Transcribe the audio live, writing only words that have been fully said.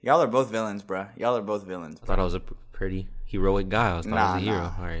Y'all are both villains, bruh. Y'all are both villains. I thought I was a pretty heroic guy. I thought I was a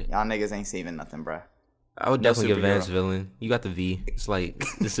hero. All right. Y'all niggas ain't saving nothing, bruh. I would definitely give Vance villain. You got the V. It's like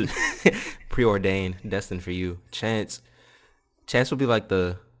this is preordained, destined for you. Chance would be like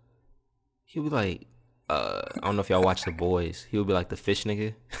he'll be like I don't know if y'all watch The Boys. He would be like the fish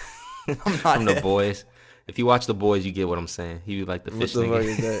nigga from The Boys. If you watch The Boys, you get what I'm saying. He be like the fish nigga. What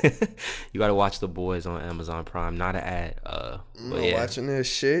the fuck is that? You gotta watch The Boys on Amazon Prime. Not an ad. But yeah, watching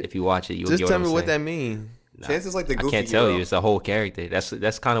this shit. If you watch it, you'll just get tell what I'm me saying. what that means. Chance is like the goofy I can't tell hero. you. It's a whole character.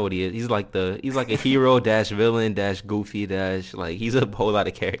 That's kind of what he is. He's like a hero dash villain dash goofy dash like he's a whole lot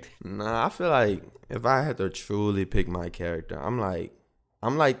of character. Nah, I feel like if I had to truly pick my character, I'm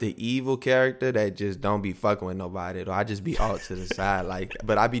like the evil character that just don't be fucking with nobody. Or I just be out to the side, like,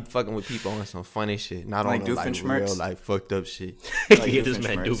 but I be fucking with people on some funny shit, not like on no, like real, like fucked up shit. Like this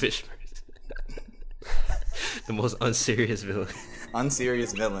man Doofenshmirtz. The most unserious villain.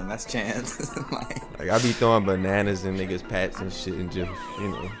 Unserious villain. That's Chance. Like I be throwing bananas in niggas' pats and shit, and just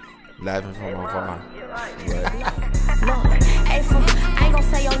laughing from afar. I ain't gon'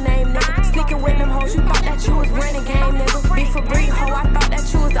 say your name, nigga. Sneaking with them hoes, you thought that you was running game, nigga. Be for breed, hoe, I thought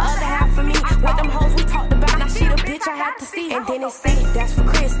that you was the other half of me. With them hoes we talked about, now she the bitch I have to see. And then they say, that's for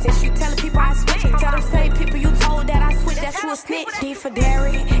Chris. You telling people I switch. Tell them same people you told that I switched, that you a snitch. D for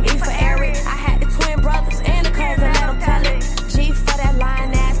Derry, E for Eric. I had the twin brothers and the cousin, let them tell it. G for that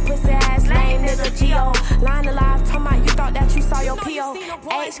lying ass, pussy ass, lame nigga. G.O. Lying alive, talking about you thought that you saw your P.O.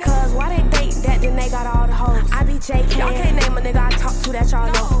 H, cuz why they think that then they got all the hoes? I be J.K. Y'all can't name a nigga I talk to that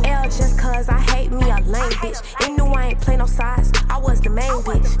y'all know. L just cuz I hate me a lame bitch. You knew I ain't play no sides, I was the main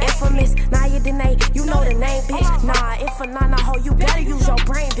bitch. Infamous, now you Danae, you know the name bitch. Nah, if a nana hoe, you better use your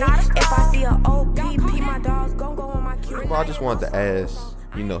brain bitch. If I see a OPP, my dogs gon' go on my cue. Well, I just wanted to ask,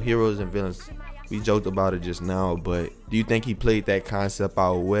 heroes and villains. We joked about it just now, but do you think he played that concept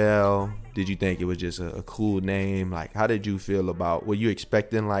out well? Did you think it was just a cool name? Like, how did you feel about, were you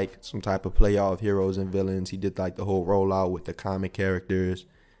expecting like some type of play off heroes and villains? He did like the whole rollout with the comic characters.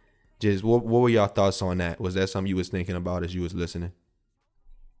 Just what were y'all thoughts on that? Was that something you was thinking about as you was listening?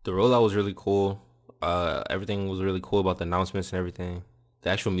 The rollout was really cool. Everything was really cool about the announcements and everything. The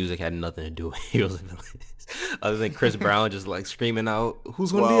actual music had nothing to do with heroes and villains. Other than Chris Brown just like screaming out,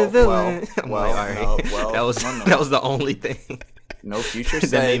 "Who's gonna be a villain?" I'm like, all right, that was the only thing. No, Future that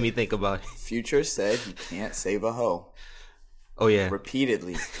said, made me think about it. Future said he can't save a hoe. Oh yeah,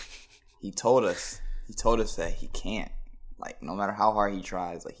 repeatedly. He told us that he can't. Like no matter how hard he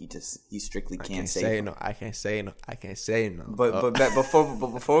tries, like he strictly can't save. I can't say no. But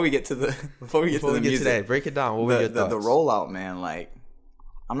before we get to the music, break it down. What were your thoughts? The rollout, man. Like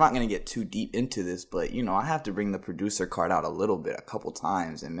I'm not gonna get too deep into this, but I have to bring the producer card out a couple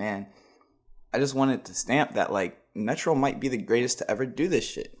times, and man, I just wanted to stamp that like Metro might be the greatest to ever do this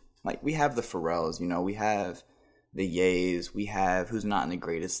shit. Like we have the Pharrells, we have the Ye's, we have who's not in the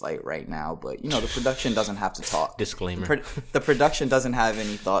greatest light right now, but the production doesn't have to talk. Disclaimer: the production doesn't have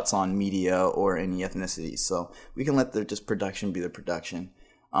any thoughts on media or any ethnicity, so we can let the just production be the production.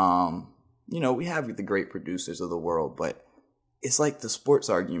 We have the great producers of the world, but it's like the sports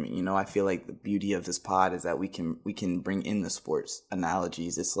argument. I feel like the beauty of this pod is that we can bring in the sports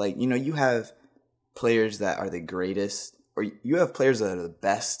analogies. It's like you have players that are the greatest, or you have players that are the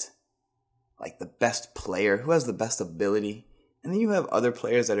best. Like the best player who has the best ability, and then you have other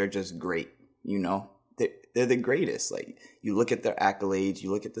players that are just great. They're the greatest. Like you look at their accolades,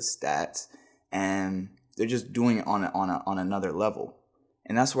 you look at the stats, and they're just doing it on another level.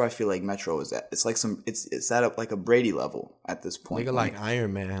 And that's where I feel like Metro is at. It's like it's at up like a Brady level at this point. Nigga like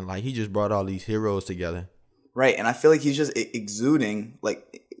Iron Man, like he just brought all these heroes together. Right, and I feel like he's just exuding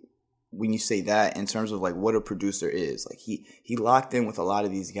like. When you say that in terms of like what a producer is, like he locked in with a lot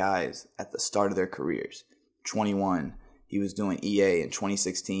of these guys at the start of their careers. 21, he was doing EA in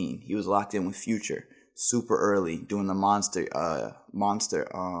 2016. He was locked in with Future super early doing the Monster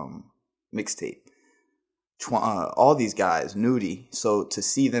mixtape. All these guys, Nudie. So to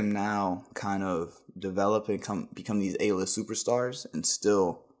see them now kind of develop and become these A-list superstars and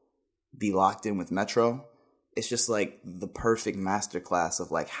still be locked in with Metro. It's just like the perfect masterclass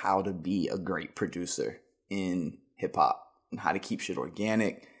of like how to be a great producer in hip hop and how to keep shit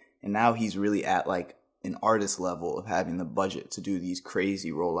organic. And now he's really at like an artist level of having the budget to do these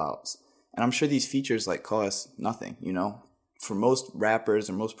crazy rollouts. And I'm sure these features like cost nothing, For most rappers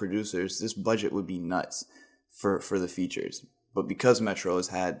or most producers, this budget would be nuts for the features. But because Metro has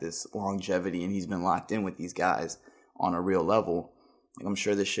had this longevity and he's been locked in with these guys on a real level, like I'm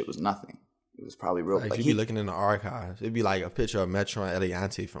sure this shit was nothing. It was probably real. Like you be looking in the archives, it'd be like a picture of Metro and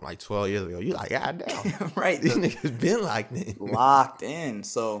Eliante from like 12 years ago. You like, God damn, right? These niggas been like this. Locked in.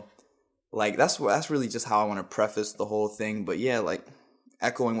 So, like that's really just how I want to preface the whole thing. But yeah, like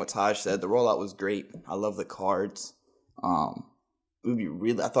echoing what Taj said, the rollout was great. I love the cards. I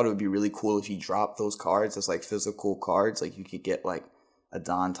thought it would be really cool if you dropped those cards as like physical cards. Like you could get like a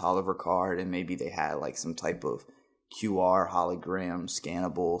Don Toliver card, and maybe they had like some type of QR hologram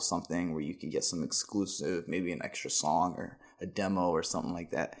scannable something where you could get some exclusive, maybe an extra song or a demo or something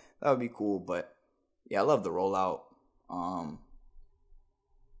like that. That would be cool. But yeah, I love the rollout.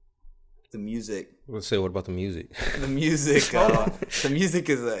 The music. Let's say, what about the music? The music. The music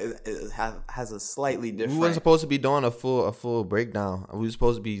has a slightly different. We weren't supposed to be doing a full breakdown. We were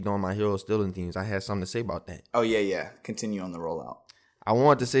supposed to be doing my hero stealing themes. I had something to say about that. Oh yeah. Continue on the rollout. I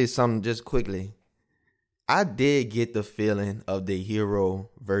wanted to say something just quickly. I did get the feeling of the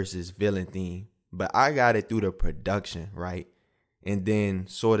hero versus villain theme, but I got it through the production, right? And then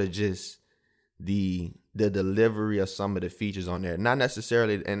sort of just the delivery of some of the features on there. Not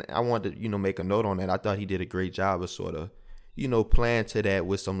necessarily, and I wanted to, make a note on that. I thought he did a great job of sort of, playing to that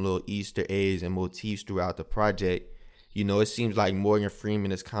with some little Easter eggs and motifs throughout the project. It seems like Morgan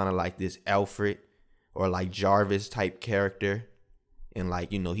Freeman is kind of like this Alfred or like Jarvis type character. And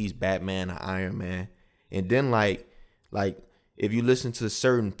like, he's Batman or Iron Man. And then like if you listen to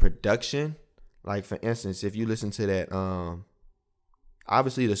certain production, like for instance, if you listen to that,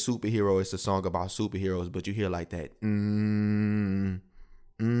 obviously the superhero is a song about superheroes, but you hear like that,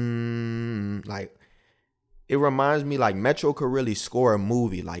 like it reminds me like Metro could really score a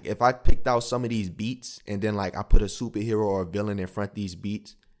movie. Like if I picked out some of these beats and then like I put a superhero or a villain in front of these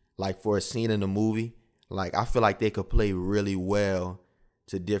beats, like for a scene in the movie, like I feel like they could play really well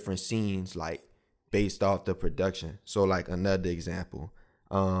to different scenes, like based off the production. So like another example,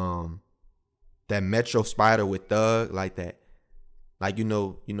 that Metro Spider with Thug, like that, like you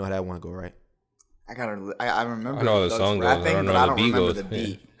know how that one go, right? I remember. I know the song goes. I don't know the beat goes. The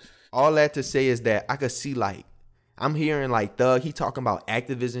beat. All that to say is that I could see like I'm hearing like Thug, he talking about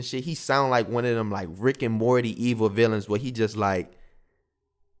activism and shit. He sound like one of them like Rick and Morty evil villains where he just like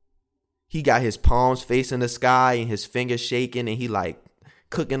he got his palms facing the sky and his fingers shaking and he like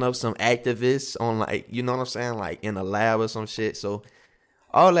cooking up some activists on like, you know what I'm saying? Like in a lab or some shit. So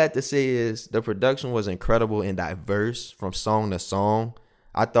all that to say is the production was incredible and diverse from song to song.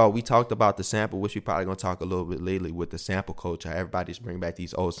 I thought we talked about the sample, which we probably going to talk a little bit lately with the sample culture. Everybody's bringing back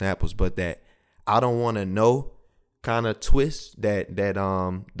these old samples, but that I don't want to know kind of twist that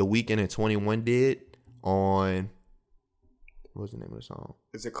The Weeknd and 21 did on, what's the name of the song?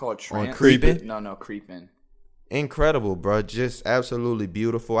 Is it called Trance? Creepin'? No, Creepin'. Incredible, bro. Just absolutely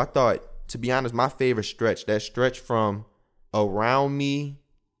beautiful. I thought, to be honest, my favorite stretch, that stretch from Around Me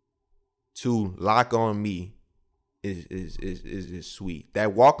to Lock on Me is sweet.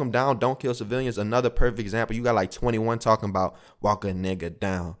 That Walk 'Em Down, Don't Kill Civilians, another perfect example. You got like 21 talking about walk a nigga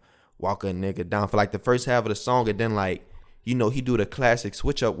down for like the first half of the song, and then like, he do the classic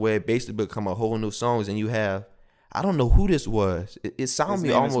switch up where it basically become a whole new songs, and you have, I don't know who this was. It sounded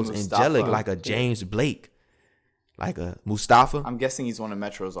me almost angelic, like a James Blake, like a Mustafa. I'm guessing he's one of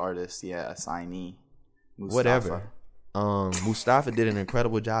Metro's artists. Yeah, a signee. Mustafa. Whatever. Mustafa did an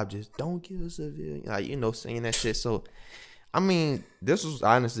incredible job. Just don't kill civilians, like saying that shit. So, I mean, this was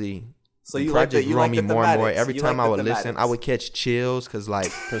honestly. So you like the more and more. Every time I would listen, I would catch chills because,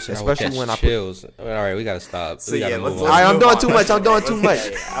 like, especially when I chills. All right, we gotta stop. So yeah, I'm doing too much. I'm doing too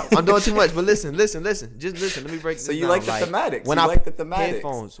much. But listen. Just listen. Let me break this down. So you like the thematics? When I like the thematics.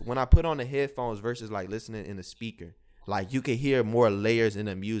 Headphones, when I put on the headphones versus like listening in the speaker, like you could hear more layers in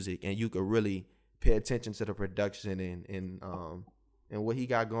the music, and you could really pay attention to the production and what he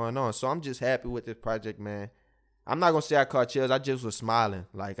got going on. So I'm just happy with this project, man. I'm not gonna say I caught chills. I just was smiling.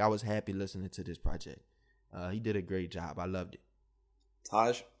 Like I was happy listening to this project. He did a great job. I loved it.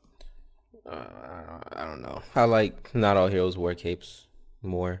 Taj? I don't know. I like Not All Heroes Wear Capes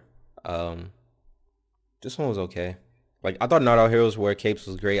more. This one was okay. Like I thought Not All Heroes Wear Capes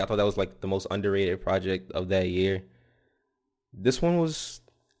was great. I thought that was like the most underrated project of that year. This one was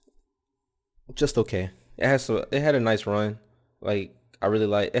just okay. It had a nice run. Like I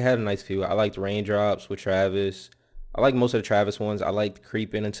really it had a nice feel. I liked Raindrops with Travis. I like most of the Travis ones. I liked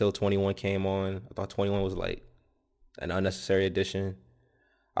Creepin' until 21 came on. I thought 21 was like an unnecessary addition.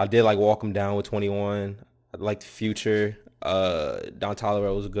 I did like Walk 'Em Down with 21. I liked Future. Don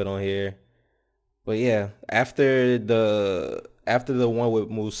Toliver was good on here. But yeah, after the one with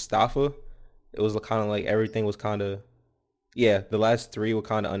Mustafa, it was kind of like everything was kind of, the last three were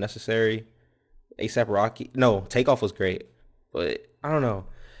kind of unnecessary. ASAP Rocky, no, Takeoff was great, but I don't know.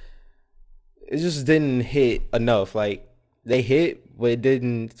 it just didn't hit enough. Like they hit, but it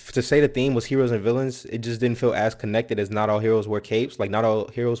didn't. To say the theme was heroes and villains, it just didn't feel as connected as Not All Heroes Wear Capes. Like Not All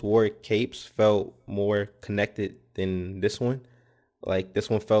Heroes Wore Capes felt more connected than this one. Like this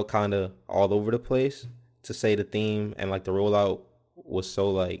one felt kind of all over the place. To say the theme and like the rollout was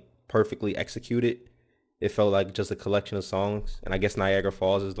so like perfectly executed, it felt like just a collection of songs. And I guess Niagara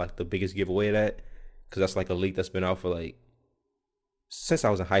Falls is like the biggest giveaway of that, because that's like a leak that's been out for like since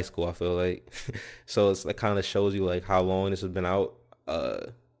I was in high school, I feel like. So it's like kind of shows you like how long this has been out.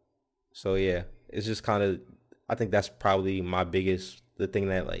 So yeah, it's just kind of, I think that's probably the thing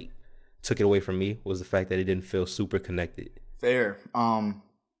that like took it away from me was the fact that it didn't feel super connected. Fair.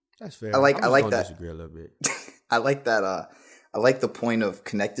 That's fair. I like that. Disagree a little bit. I like that. I like the point of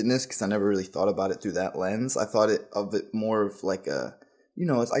connectedness because I never really thought about it through that lens. I thought of it more of like a,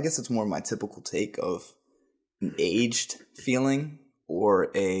 I guess it's more of my typical take of an aged feeling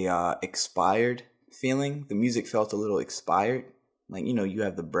or a expired feeling. The music felt a little expired. Like, you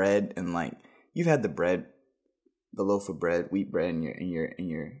have the bread and like you've had the loaf of bread, wheat bread in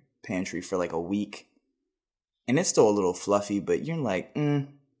your pantry for like a week. And it's still a little fluffy, but you're like,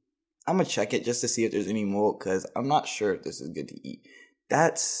 I'm going to check it just to see if there's any mold because I'm not sure if this is good to eat.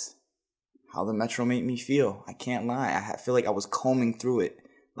 That's how the Metro made me feel. I can't lie. I feel like I was combing through it,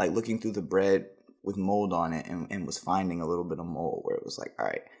 like looking through the bread with mold on it and was finding a little bit of mold where it was like, all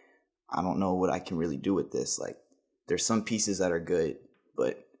right, I don't know what I can really do with this. Like, there's some pieces that are good,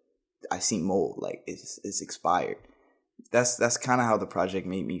 but I see mold. Like, it's expired. That's kind of how the project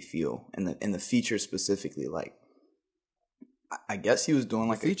made me feel. And the feature specifically, like, I guess he was doing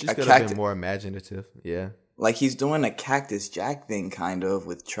like a could have been more imaginative. Yeah. Like he's doing a Cactus Jack thing kind of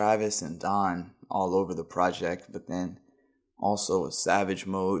with Travis and Don all over the project, but then also a Savage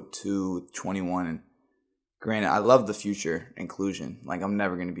Mode 2 with 21. And granted, I love the Future inclusion. Like I'm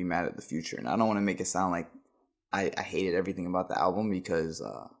never going to be mad at the Future. And I don't want to make it sound like I hated everything about the album because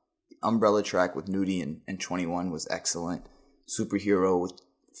the Umbrella track with Nudie and 21 was excellent. Superhero with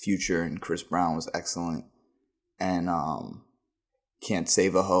Future and Chris Brown was excellent. And Can't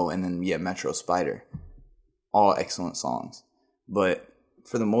Save a Hoe, and then Metro Spider. All excellent songs. But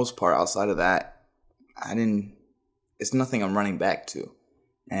for the most part, outside of that, it's nothing I'm running back to.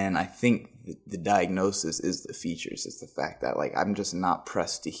 And I think the diagnosis is the features. It's the fact that like I'm just not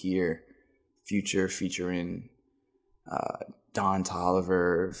pressed to hear Future featuring Don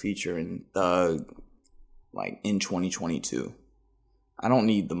Toliver, featuring Thug, like in 2022. I don't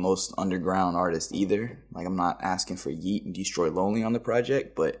need the most underground artist either. Like, I'm not asking for Yeat and Destroy Lonely on the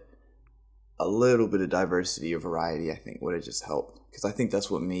project, but a little bit of diversity or variety, I think, would have just helped. Because I think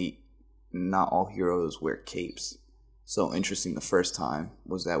that's what made Not All Heroes Wear Capes so interesting the first time,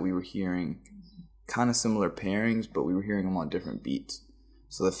 was that we were hearing kind of similar pairings, but we were hearing them on different beats.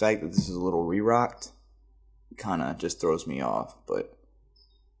 So the fact that this is a little re-rocked kind of just throws me off. But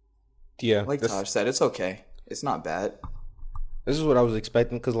yeah, like Taj said, it's okay. It's not bad. This is what I was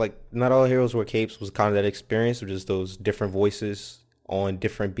expecting, because like Not All Heroes Wear Capes was kind of that experience of just those different voices on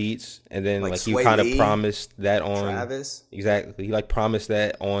different beats, and then like you kind of promised that on Travis. Exactly, you like promised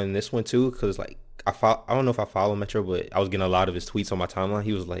that on this one too, because like I don't know if I follow Metro, but I was getting a lot of his tweets on my timeline.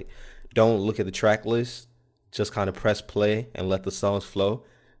 He was like, "Don't look at the track list, just kind of press play and let the songs flow."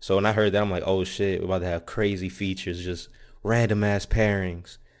 So when I heard that, I'm like, "Oh shit, we're about to have crazy features, just random ass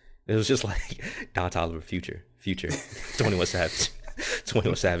pairings." It was just like Don Toliver, Future, 21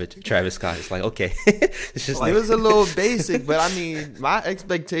 Savage, Travis Scott. It's like, okay. It's just it was a little basic, but I mean, my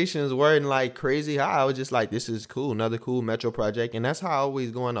expectations weren't like crazy high. I was just like, this is cool, another cool Metro project. And that's how I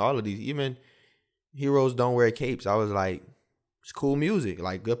always go into all of these. Even Heroes Don't Wear Capes, I was like, it's cool music,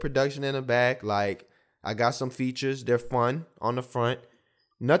 like good production in the back. Like, I got some features, they're fun on the front.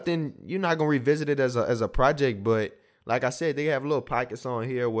 Nothing, you're not gonna revisit it as a project, but like I said, they have little pockets on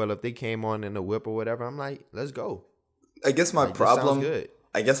here. Well, if they came on in the whip or whatever, I'm like, let's go. I guess my problem.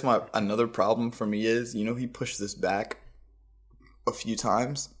 I guess another problem for me is, he pushed this back a few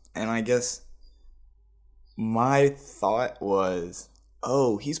times, and I guess my thought was,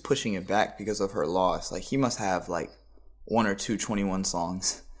 oh, he's pushing it back because of her loss. Like he must have like 1 or 2 21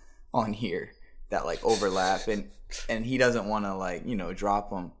 songs on here that like overlap, and he doesn't want to like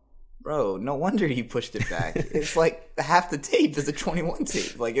drop them. Bro, no wonder he pushed it back. It's like half the tape is a 21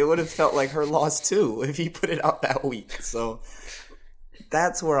 tape. Like, it would have felt like her loss too if he put it out that week. So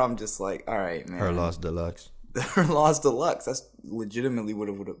that's where I'm just like, all right, man. Her loss deluxe. Her loss deluxe. That's legitimately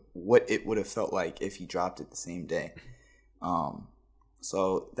what it would have felt like if he dropped it the same day.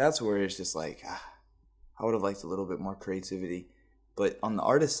 So that's where it's just like, I would have liked a little bit more creativity. But on the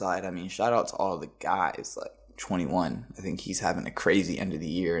artist side, I mean, shout out to all the guys, like 21. I think he's having a crazy end of the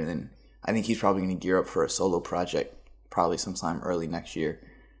year. And then I think he's probably going to gear up for a solo project probably sometime early next year.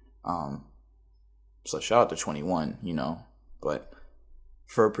 So shout out to 21, you know. But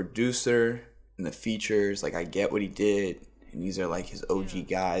for a producer and the features, like I get what he did, and these are like his OG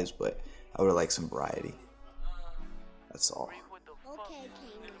guys, but I would like some variety. That's all.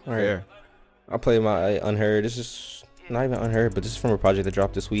 All right. I'll play my Unheard. This is not even Unheard, but this is from a project that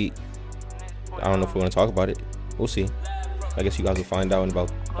dropped this week. I don't know if we want to talk about it. We'll see. I guess you guys will find out in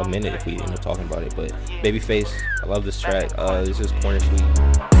about a minute if we end up talking about it. But Babyface, I love this track. This is Corner Suite.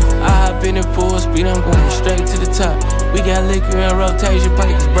 I hop in it full speed, I'm going straight to the top. We got liquor in rotation,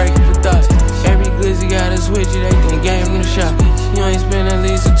 pockets breaking for thoughts. Every glizzy got a switch, they think game from the shop. You ain't spend at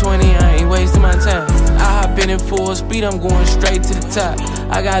least a 20, I ain't wasting my time. I hop in it full speed, I'm going straight to the top.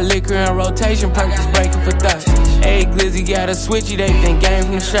 I got liquor in rotation, pockets breaking for thoughts. Every glizzy got a switchy, they think game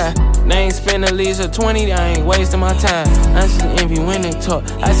from the shop. They ain't spend at least a 20, I ain't wasting my time. I see envy when they talk,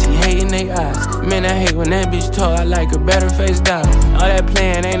 I see hate in their eyes. Man, I hate when that bitch talk, I like a better face down. All that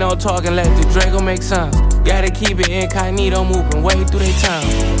playing ain't no talking, let the Draco make sounds. Gotta keep it incognito, moving way through they town.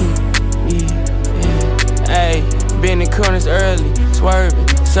 Ayy, been in corners early, swerving,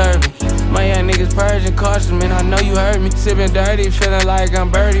 serving. My young niggas purging, cautious, man, I know you heard me. Sipping dirty, feeling like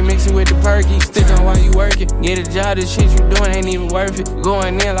I'm birdie, mixing with the perky. Stick on while you working. Get a job, this shit you doing ain't even worth it.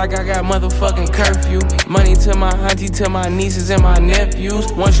 Going in like I got motherfucking curfew. Money to my auntie, to my nieces and my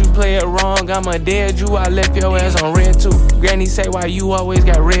nephews. Once you play it wrong, I'm a dead Jew. I left your ass on red too. Granny say why you always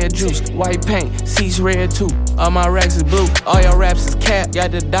got red juice. White paint, seats red too. All my racks is blue, all your raps is cap.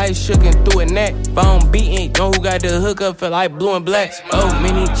 Got the dice shookin' through a neck. Phone beating, know who got the hookup, feel like blue and black. Oh,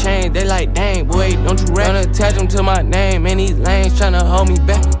 many chains, they like dang, boy, don't you rap. Don't attach them to my name, and these lanes tryna hold me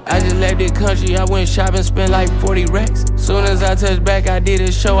back. I just left the country, I went shopping, spent like 40 racks. Soon as I touched back, I did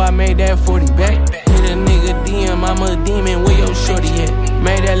a show, I made that 40 back. Hit a nigga DM, I'm a demon, where your shorty at?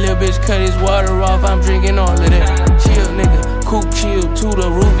 Made that little bitch cut his water off, I'm drinking all of that. Chill, nigga, coop chill, to the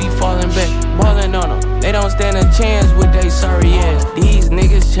ruby falling back. Ballin' on them, they don't stand a chance with they sorry ass. These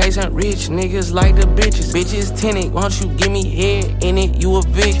niggas chasing rich niggas like the bitches. Bitches tinted, won't you give me head in it, you a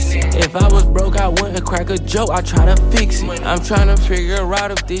vixen. If I was broke, I wouldn't crack a joke, I try to fix it. I'm trying to figure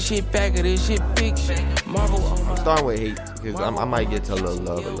out if this shit fact or this shit fiction. Marvel on my... I'm starting with hate because I might get to a little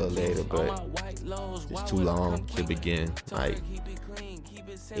love a little later, but it's too long to begin. Like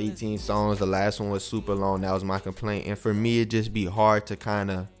 18 songs, the last one was super long. That was my complaint, and for me, it just be hard to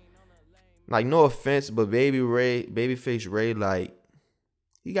kind of like, no offense, but Babyface Ray, like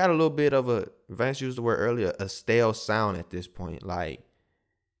he got a little bit of a, Vance used the word earlier, a stale sound at this point. Like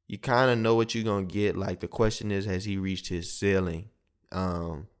you kind of know what you're gonna get. Like the question is, has he reached his ceiling?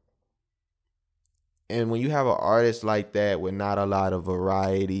 And when you have an artist like that with not a lot of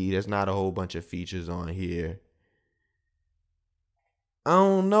variety, there's not a whole bunch of features on here. I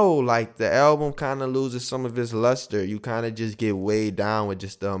don't know, like the album kind of loses some of its luster. You kind of just get weighed down with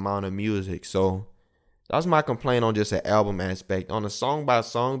just the amount of music. So that's my complaint on just an album aspect. On a song by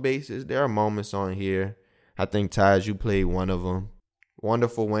song basis, there are moments on here. I think Taj, you played one of them.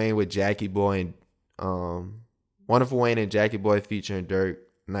 Wonderful Wayne with Jackie Boy and Wonderful Wayne and Jackie Boy featuring Dirk,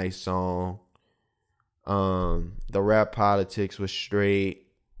 nice song. The Rap Politics was straight.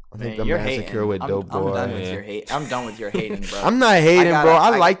 I think the Massacre hating. With Dope Boy. I'm done with your hate. I'm done with your hating, bro. I'm not hating, bro.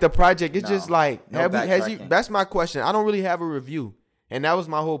 I like the project. It's just like, has you? That's my question. I don't really have a review, and that was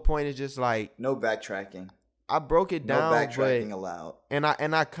my whole point. It's just like no backtracking. I broke it down. No backtracking allowed. And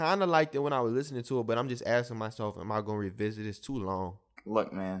I kind of liked it when I was listening to it, but I'm just asking myself, am I gonna revisit? It's too long.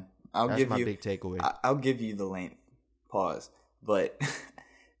 Look, man, that's my big takeaway. I'll give you the length. Pause. But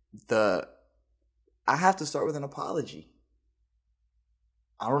I have to start with an apology.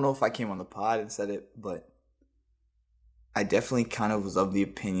 I don't know if I came on the pod and said it, but I definitely kind of was of the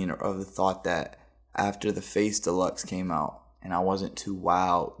opinion or of the thought that after the Face Deluxe came out, and I wasn't too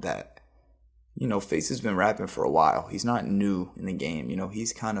wowed that, you know, Face has been rapping for a while. He's not new in the game. You know,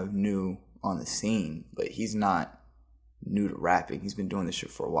 he's kind of new on the scene, but he's not new to rapping. He's been doing this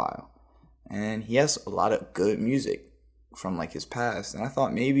shit for a while. And he has a lot of good music from like his past. And I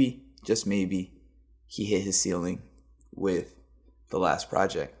thought maybe, just maybe, he hit his ceiling with the last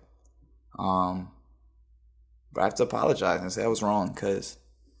project. But I have to apologize and say I was wrong, because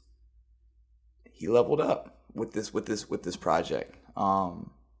he leveled up with this project.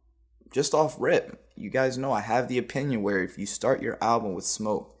 Just off rip, you guys know I have the opinion where if you start your album with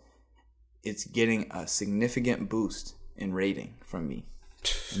Smoke, it's getting a significant boost in rating from me.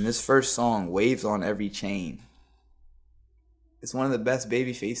 And this first song, Waves on Every Chain, it's one of the best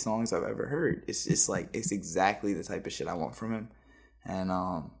Babyface songs I've ever heard. It's just like, it's exactly the type of shit I want from him. And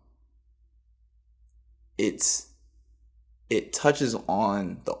it's it touches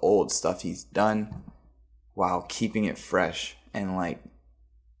on the old stuff he's done while keeping it fresh and like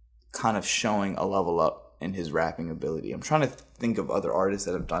kind of showing a level up in his rapping ability. I'm trying to think of other artists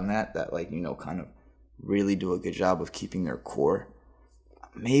that have done that like, you know, kind of really do a good job of keeping their core.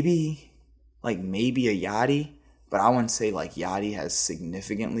 Maybe a Yachty, but I wouldn't say like Yachty has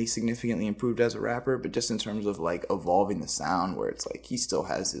significantly improved as a rapper, but just in terms of like evolving the sound, where it's like he still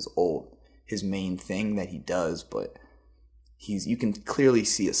has his main thing that he does, but you can clearly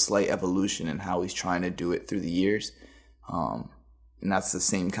see a slight evolution in how he's trying to do it through the years. And that's the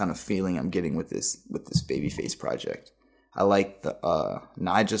same kind of feeling I'm getting with this Babyface project. I like the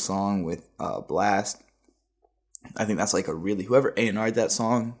Nyjah song with Blast. I think that's like whoever A&R'd that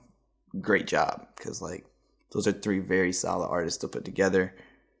song, great job, because like those are 3 very solid artists to put together.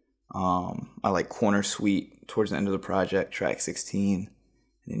 I like Corner Suite towards the end of the project, track 16.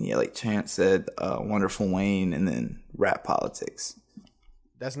 And yeah, like Chance said, Wonderful Wayne, and then Rap Politics.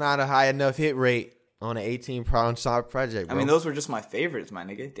 That's not a high enough hit rate on an 18 song project, bro. I mean, those were just my favorites, my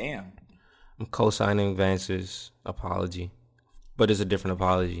nigga. Damn. I'm co-signing Vance's apology, but it's a different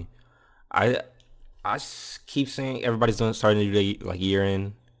apology. I keep saying everybody's starting to do their like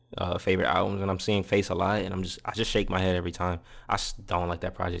year-end favorite albums, and I'm seeing Face a lot, and I just shake my head every time. I don't like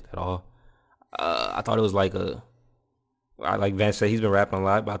that project at all. I thought it was like like Vance said, he's been rapping a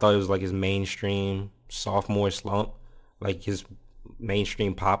lot, but I thought it was like his mainstream sophomore slump. Like his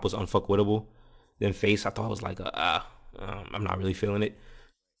mainstream pop was unfuckwittable. Then Face, I thought was like I'm not really feeling it.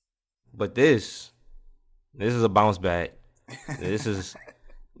 But this is a bounce back.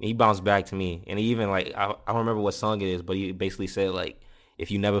 He bounced back to me. And he even like, I don't remember what song it is, but he basically said like, if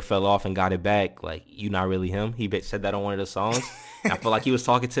you never fell off and got it back, like you not really him. He said that on one of the songs. And I feel like he was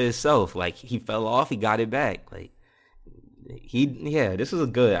talking to himself. Like he fell off, he got it back. Like this is a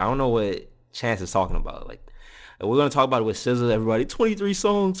good. I don't know what Chance is talking about. Like we're gonna talk about it with SZA. Everybody, 23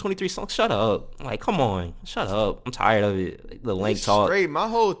 songs. Shut up. Like, come on, shut up. I'm tired of it. Like, the length talk. Straight, my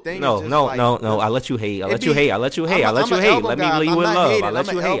whole thing. No. I let you hate. Let me lead you with love. I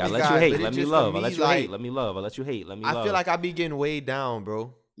let you hate. Let me love. I let you hate. Let me love. I let you hate. Let me love. I feel like I be getting weighed down,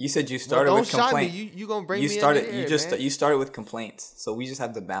 bro. You said you started with complaints. You gonna bring me in there, you started with complaints, so we just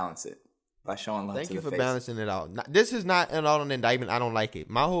have to balance it by showing love. Thank you for balancing it out. This is not at all an indictment. I don't like it.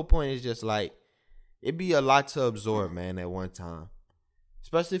 My whole point is just like, it'd be a lot to absorb, man, at one time.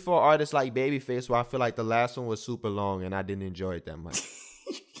 Especially for artists like Babyface, where I feel like the last one was super long and I didn't enjoy it that much.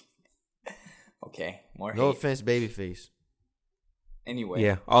 Okay, more hate. No offense, Babyface. Anyway.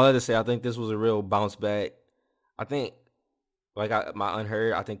 Yeah, all I had to say, I think this was a real bounce back. I think, like my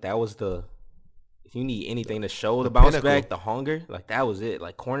Unheard, I think that was if you need anything to show the bounce back, the hunger, like that was it.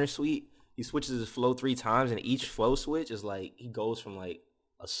 Like Corner Suite, he switches his flow 3 times, and each flow switch is like, he goes from like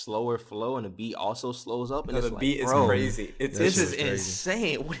a slower flow, and the beat also slows up. And the beat is crazy. This is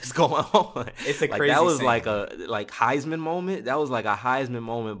insane. What is going on? It's a like, crazy. That was thing. like a Heisman moment. That was like a Heisman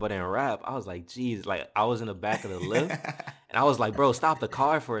moment, but in rap, I was like, geez, like I was in the back of the lift, and I was like, bro, stop the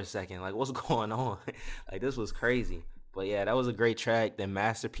car for a second. Like, what's going on? Like, this was crazy. But yeah, that was a great track. The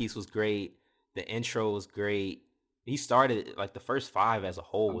Masterpiece was great. The intro was great. He started like the first 5 as a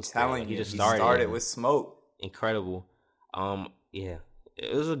whole was telling you. He just started with smoke. Incredible. Yeah.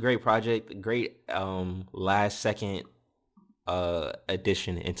 It was a great project, great last second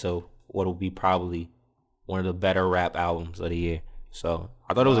addition into what will be probably one of the better rap albums of the year. So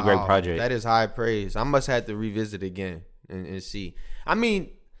I thought it was a great project. That is high praise. I must have to revisit again and see. I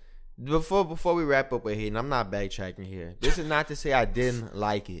mean, before we wrap up with Hayden, I'm not backtracking here. This is not to say I didn't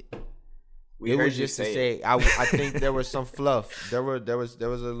like it. It was just to say I think there was some fluff. There was a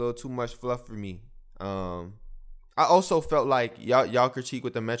little too much fluff for me. I also felt like y'all critique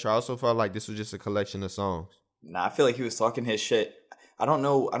with the Metro. I also felt like this was just a collection of songs. Nah, I feel like he was talking his shit. I don't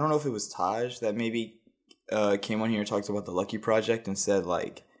know if it was Taj that maybe came on here and talked about the Lucky Project and said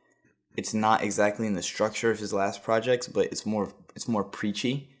like it's not exactly in the structure of his last projects, but it's more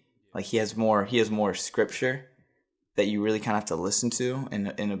preachy. Like he has more scripture that you really kind of have to listen to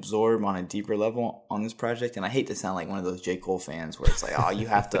and absorb on a deeper level on this project. And I hate to sound like one of those J. Cole fans where it's like, oh, you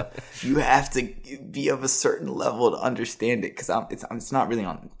have to be of a certain level to understand it, because it's not really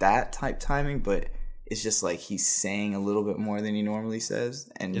on that type timing, but it's just like he's saying a little bit more than he normally says.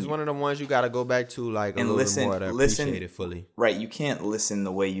 And it's one of the ones you got to go back to like a little bit more to appreciate it fully. Right, you can't listen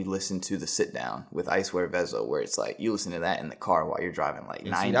the way you listen to the Sit Down with Icewear Vezo, where it's like you listen to that in the car while you're driving like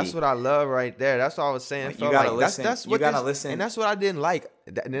 90. See, that's what I love right there. That's what I was saying. Like, you gotta listen. That's what you gotta listen, and that's what I didn't like.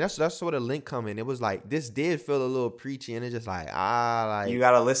 and that's where the link come in. It was like this did feel a little preachy, and it's just like like you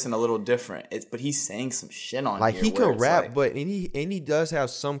gotta listen a little different. But he's saying some shit on like here he where could it's rap, like, but he does have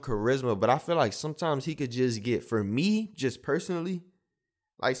some charisma. But I feel like sometimes he could just get, for me, just personally,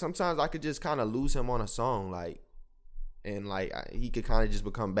 like sometimes I could just kind of lose him on a song, like, and like he could kind of just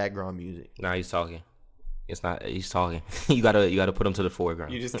become background music. Nah, he's talking. It's not. He's talking. you gotta put him to the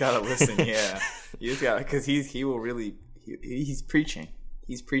foreground. you just gotta listen. Yeah, you just gotta, because he will really he's preaching.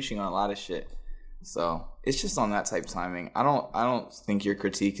 He's preaching on a lot of shit. So it's just on that type of timing. I don't think your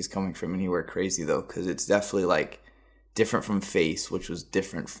critique is coming from anywhere crazy though, because it's definitely like different from Face, which was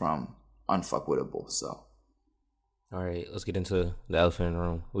different from Unfuckwittable. So all right, let's get into the elephant in the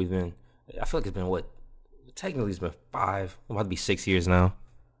room. I feel like it's been what? Technically, it's been 5. About to be 6 years now.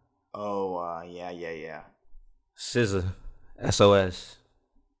 Oh yeah. SZA, SOS.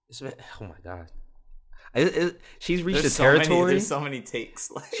 It's been, oh my god. She's reached There's the territory. There's so many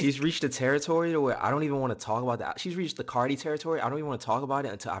takes. Like, she's reached the territory to where I don't even want to talk about that. She's reached the Cardi territory. I don't even want to talk about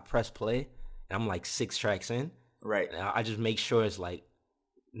it until I press play, and I'm like 6 tracks in. right. And I just make sure it's like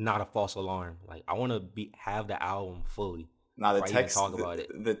not a false alarm. Like I want to have the album fully. Now the before I even text, talk about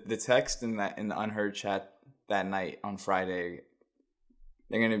it. The text in the Unheard chat that night on Friday,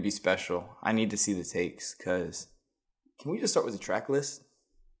 they're gonna be special. I need to see the takes, because can we just start with the track list?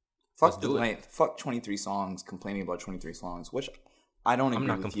 Fuck the length. Fuck 23 songs. Complaining about 23 songs, which I don't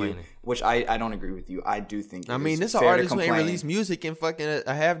agree with you. Which I don't agree with you. I do think. I mean, this is an artist who ain't released music in fucking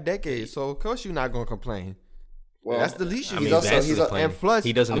a half decade, so of course you're not gonna complain. Well, that's the least you can. And plus,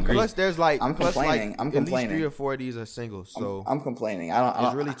 he doesn't agree. Plus, there's like I'm complaining. At least 3 or 4 of these are singles. So I'm complaining. I don't.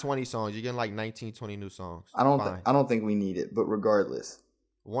 It's really 20 songs. You're getting like 19, 20 new songs. I don't think we need it. But regardless,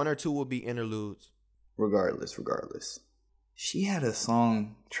 1 or 2 will be interludes. Regardless. She had a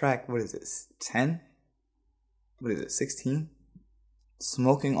song track. What is it? 10? What is it? 16?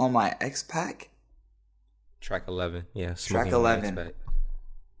 Smoking on My X-Pac? Track 11. Yeah. Track 11.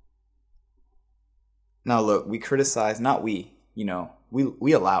 Now look, we criticize, not we,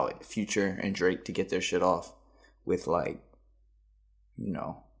 we allow it, Future and Drake, to get their shit off with like,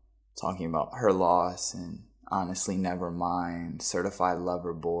 talking about Her Loss and Honestly Nevermind, Certified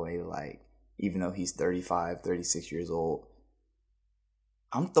Lover Boy, like, even though he's 35, 36 years old.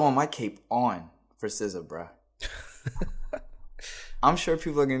 I'm throwing my cape on for SZA, bruh. I'm sure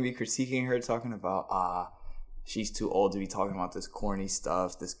people are going to be critiquing her, talking about, she's too old to be talking about this corny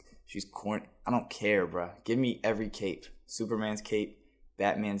stuff, she's corny. I don't care, bruh. Give me every cape. Superman's cape,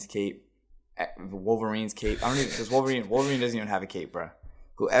 Batman's cape, Wolverine's cape. I don't even, because Wolverine doesn't even have a cape, bruh.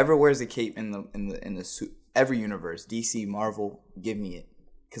 Whoever wears a cape in the suit, every universe, DC, Marvel, give me it,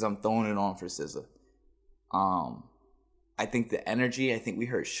 because I'm throwing it on for SZA. I think the energy, I think we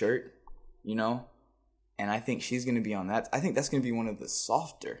heard Shirt, and I think she's going to be on that. I think that's going to be one of the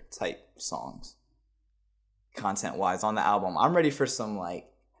softer type songs, content-wise, on the album. I'm ready for some, like,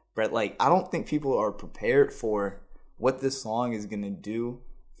 Brett, like, I don't think people are prepared for what this song is going to do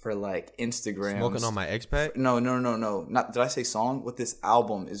for, like, Instagram. Smoking on My X-Pac? No. Not, did I say song? What this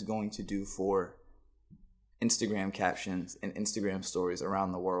album is going to do for Instagram captions and Instagram stories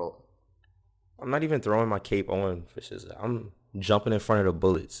around the world. I'm not even throwing my cape on for SZA. I'm jumping in front of the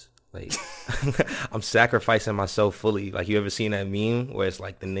bullets. Like, I'm sacrificing myself fully. Like, you ever seen that meme where it's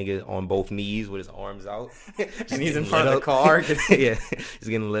like the nigga on both knees with his arms out? And he's in front of the car. Yeah, he's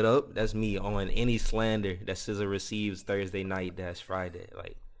getting lit up. That's me on any slander that SZA receives Thursday night, that's Friday.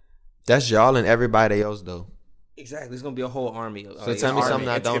 Like, that's y'all and everybody else, though. Exactly. It's going to be a whole army. So tell me something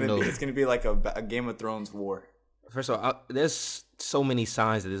I don't know. It's going to be like a Game of Thrones war. First of all, there's so many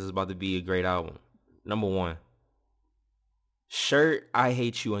signs that this is about to be a great album. Number 1. Shirt, I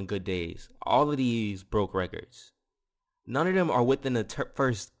Hate You, and Good Days. All of these broke records. None of them are within the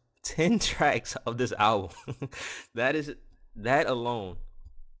first 10 tracks of this album. That alone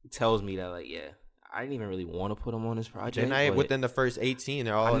tells me that, like, yeah, I didn't even really want to put them on this project. They're not within the first 18.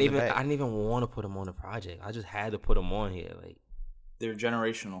 They're all in the back. I didn't even want to put them on the project. I just had to put them on here. Like, they're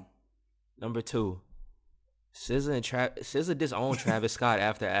generational. Number 2. SZA disowned Travis Scott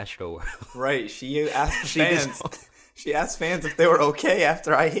after Astroworld. Right. She asked fans if they were okay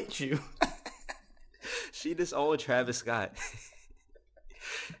after I Hate You. She disowned Travis Scott.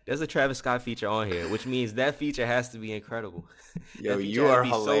 There's a Travis Scott feature on here, which means that feature has to be incredible. Yo, you are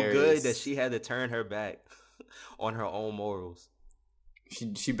hilarious. So good that she had to turn her back on her own morals.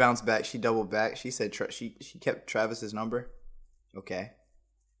 She bounced back. She doubled back. She said she kept Travis's number. Okay.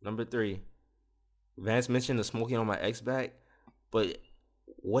 Number 3. Vance mentioned the Smoking on My X-Pac, but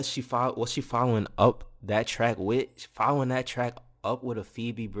what's she following up that track with? Following that track up with a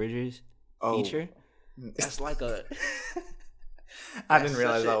Phoebe Bridgers feature? That's like a I didn't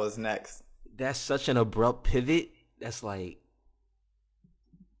realize that was next. That's such an abrupt pivot. That's like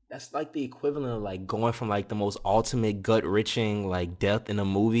the equivalent of like going from like the most ultimate gut-wrenching like death in a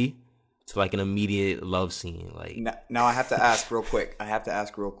movie to like an immediate love scene. Like now I have to ask real quick.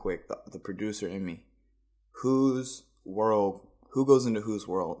 The producer in me, who goes into whose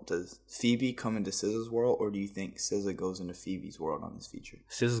world? Does Phoebe come into SZA's world, or do you think SZA goes into Phoebe's world on this feature?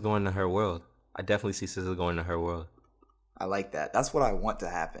 SZA's going to her world. I definitely see SZA going to her world. I like that. That's what I want to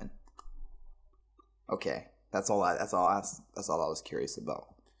happen. Okay, that's all I was curious about.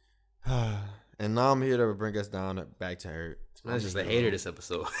 And now I'm here to bring us down back to her. I'm just a hater this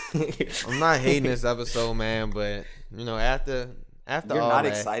episode. I'm not hating this episode, man, but you know, after you're all not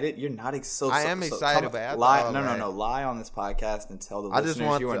that, excited. You're not excited. I am excited, but after lie. all No. Lie on this podcast and tell the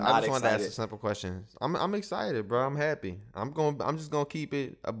listeners you are not excited. I just want to ask a simple question. I'm excited, bro. I'm happy. I'm just gonna keep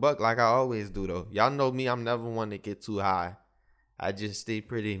it a buck like I always do, though. Y'all know me. I'm never one to get too high. I just stay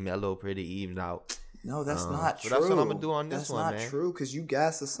pretty mellow, pretty even out. No, that's not true. That's what I'm gonna do on this one, man. That's not true, because you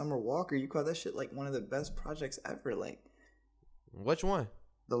gassed the Summer Walker. You call that shit like one of the best projects ever. Like, which one?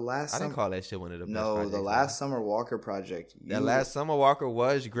 I didn't call that shit one of the best projects. No, the last Summer Walker project. That last Summer Walker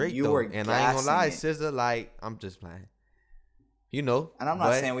was great, though. And I ain't gonna lie, SZA, like, I'm just playing. You know. And I'm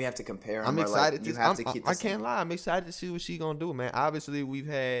not saying we have to compare them. I'm excited. I can't lie. I'm excited to see what she gonna do, man. Obviously, we've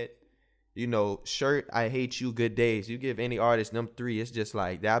had, you know, Shirt, I Hate You, Good Days. You give any artist them three, it's just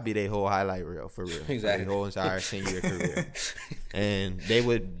like, that'll be their whole highlight reel, for real. Exactly. Their whole entire 10-year career. And they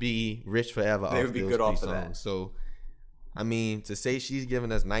would be rich forever off those three songs. They would be good off of that. So, I mean, to say she's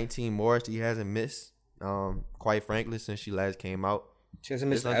given us 19 more she hasn't missed, quite frankly, since she last came out, she hasn't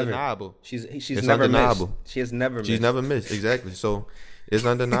missed. It's undeniable. She's never missed. She has never missed. She's never missed, exactly. So it's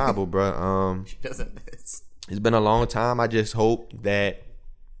undeniable, bro. She doesn't miss. It's been a long time. I just hope that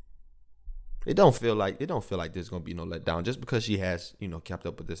it don't feel like there's gonna be no letdown just because she has, you know, kept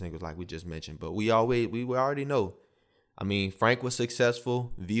up with the singles like we just mentioned. But we already know. I mean, Frank was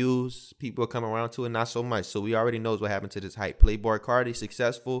successful. Views, people are coming around to it, not so much. So we already knows what happened to this hype. Playboi Carti,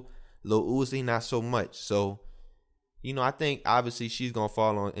 successful. Lil Uzi, not so much. So, you know, I think obviously she's going to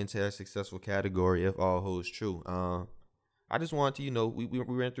fall into that successful category if all holds true. I just wanted to, you know, we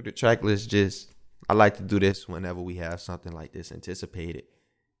ran through the track list. I like to do this whenever we have something like this anticipated.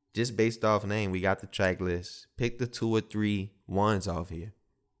 Just based off name, we got the track list. Pick the 2 or 3 ones off here.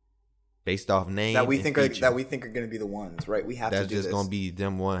 Based off name that we think are going to be the ones, right? We have to do this. That's just going to be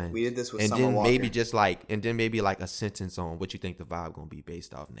them ones. We did this with Summer Walker. And then maybe like a sentence on what you think the vibe going to be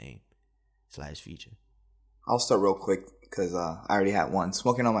based off name / feature. I'll start real quick because I already had one.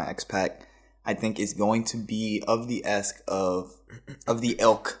 Smoking on My X-Pac, I think is going to be of the ilk,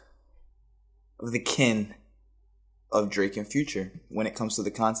 of the kin of Drake and Future. When it comes to the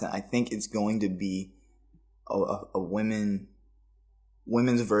content, I think it's going to be a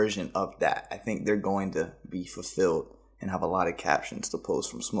women's version of that. I think they're going to be fulfilled and have a lot of captions to post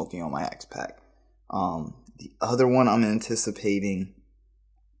from Smoking on My X-Pac. The other one I'm anticipating,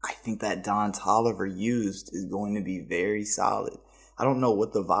 I think that Don Toliver used is going to be very solid. I don't know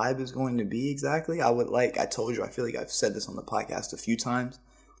what the vibe is going to be exactly. I told you, I feel like I've said this on the podcast a few times.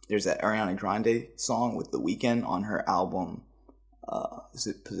 There's that Ariana Grande song with The Weeknd on her album, is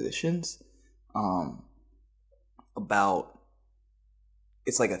it Positions?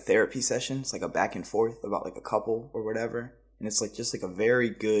 It's like a therapy session. It's like a back and forth about like a couple or whatever. And it's like just like a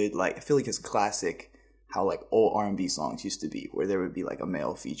very good, like, I feel like it's classic how like old R&B songs used to be, where there would be like a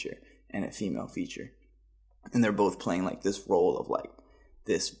male feature and a female feature. And they're both playing like this role of like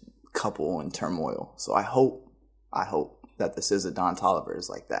this couple in turmoil. So I hope that this is a Don Toliver is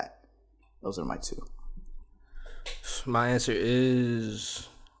like that. Those are my 2. My answer is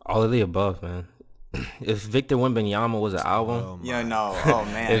all of the above, man. If Victor Wembanyama was an album, man.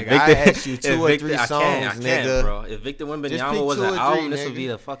 I asked you 2 or 3 songs, nigga. Bro. If Victor Wembanyama was an album, this would be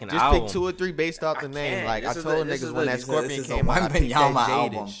the fucking album. Just pick 2 or 3 based off the name. Like I told niggas when that Scorpion came out, I picked Wembanyama that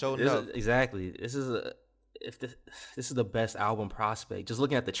album. Showed up. Exactly. This is the best album prospect. Just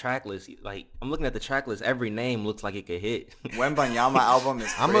looking at the track list, like I'm looking at the track list, every name looks like it could hit. Wembanyama album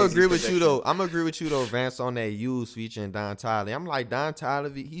is crazy. I'm gonna agree with you though. Vance on that Used featuring Don Toliver. I'm like Don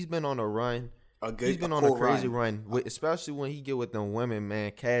Toliver. He's been on a run. He's been on a crazy run, especially when he get with them women,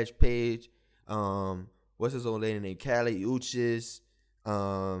 man. Cash Page, what's his old lady named Kali Uchis.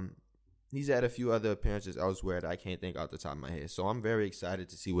 He's had a few other appearances elsewhere that I can't think off the top of my head. So I'm very excited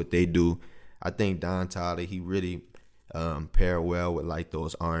to see what they do. I think Don Toliver, he really pair well with like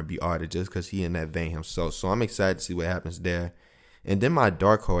those R&B artists just because he in that vein himself. So I'm excited to see what happens there. And then my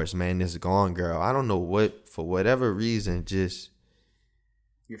dark horse, man, this Gone Girl. I don't know for whatever reason, just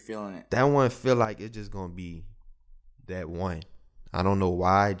you're feeling it. That one feel like it's just gonna be that one. I don't know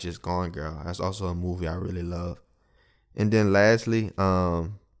why, just Gone Girl. That's also a movie I really love. And then lastly, That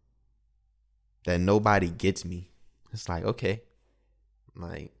Nobody Gets Me. It's like, okay.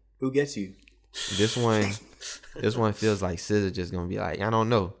 Like, who gets you? This one feels like SZA just gonna be like, I don't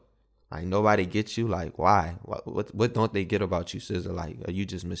know. Like, nobody gets you. Like, why? What don't they get about you, SZA? Like, are you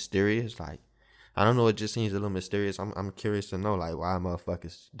just mysterious? Like, I don't know. It just seems a little mysterious. I'm curious to know, like, why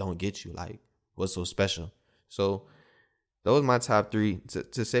motherfuckers don't get you. Like, what's so special? So, those are my top 3.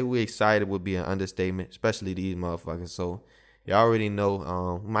 To say we excited would be an understatement, especially these motherfuckers. So, y'all already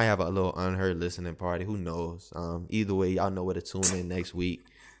know. We might have a little unheard listening party. Who knows? Either way, y'all know where to tune in next week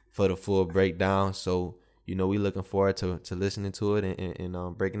for the full breakdown. So, we looking forward to listening to it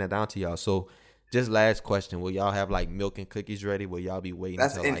and breaking that down to y'all. So, just last question: will y'all have like milk and cookies ready? Will y'all be waiting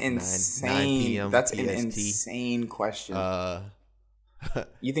until like 9 p.m. That's PST? an insane question.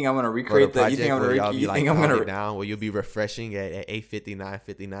 You think I'm gonna recreate that? You think I'm gonna? You think I'm gonna down? Will you be refreshing at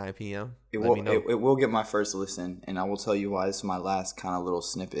 8:59 p.m.? It will get my first listen, and I will tell you why. This is my last kind of little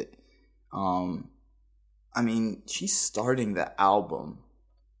snippet. I mean, she's starting the album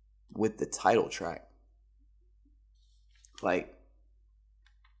with the title track. Like,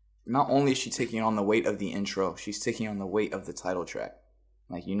 not only is she taking on the weight of the intro, she's taking on the weight of the title track.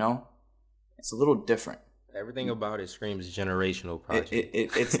 Like, it's a little different. Everything about it screams generational project.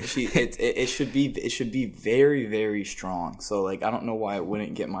 It should be very, very strong. So like, I don't know why it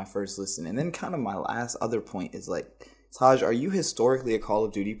wouldn't get my first listen. And then kind of my last other point is like, Taj, are you historically a Call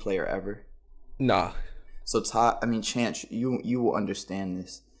of Duty player ever? Nah. So Chance, you will understand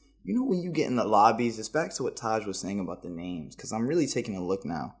this. When you get in the lobbies, it's back to what Taj was saying about the names, because I'm really taking a look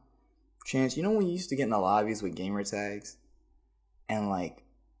now. Chance, when you used to get in the lobbies with gamer tags, and like,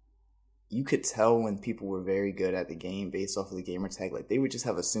 you could tell when people were very good at the game based off of the gamer tag. Like, they would just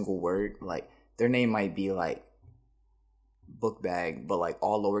have a single word. Like, their name might be like book bag, but like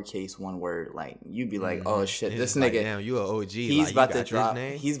all lowercase, one word. Like, you'd be like, oh shit, this nigga, like, damn, you an OG. He's about to drop.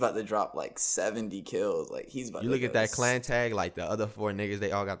 He's about to drop like 70 kills. Like, he's about. You to look at that clan tag. Like, the other 4 niggas,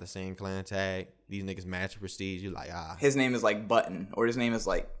 they all got the same clan tag. These niggas match prestige. You like, his name is like Button, or his name is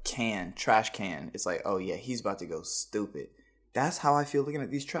like Trash Can. It's like, oh yeah, he's about to go stupid. That's how I feel looking at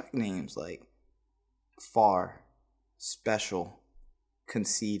these track names. Like, Far, Special,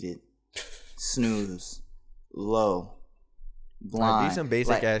 Conceited, Snooze, Low, Blind. These some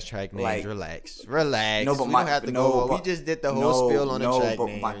basic ass track names. Like, relax. No, but we don't have to go. We just did the whole spiel on the track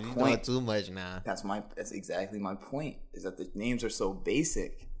name. My point, doing too much now. That's exactly my point. Is that the names are so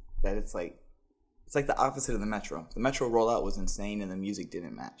basic that it's like the opposite of the Metro. The Metro rollout was insane and the music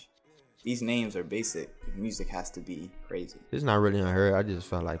didn't match. These names are basic. The music has to be crazy. It's not really unheard. I just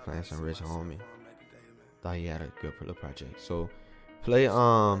felt like playing some Rich Homie. Thought he had a good project. So play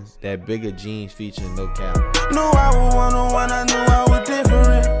that Bigger Jeans featuring No Cap. Knew I was one-on-one, I knew I was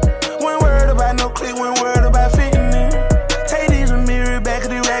different. When word about no click, when word about fitting in. Take these and mirror back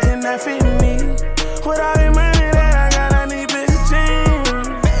of the rack and not fitting me. With all the money that I got, I need bigger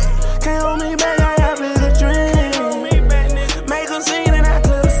jeans. Can't hold me back, I got bigger dreams. Make a scene and I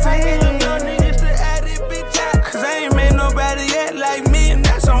could have seen. Cause I ain't met nobody yet like me, and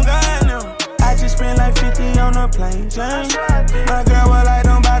that's on God now. I just spent like 50 on a plane, James. My girl, well, I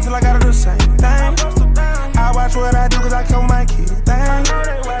don't buy till I gotta do the same thing. I watch what I do cause I kill my kid thing.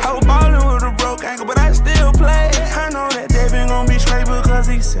 I was ballin' with a broke ankle, but I still play. I know that David gon' be straight because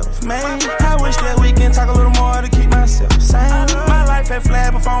he's self-made. I wish that we can talk a little more to keep myself sane. My life had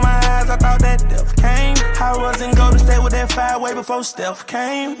flared before my eyes, I thought that death came. I wasn't Golden State with that 5 way before Steph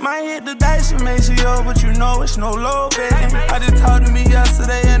came. Might hit the dice and make sure, but you know it's no low betting. I just talked to me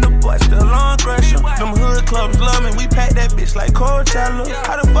yesterday and the boy still on crush him. Them hood clubs love me, we pack that bitch like Coachella.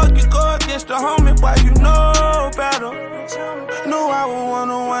 How the fuck you go against the homie, why you know better? Knew I was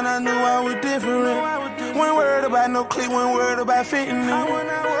one-on-one, I knew I was different. When word about no click, when word about fitting me.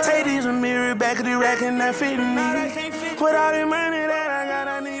 Take these and mirror back of the rack and not fitting me. With all the money that I got,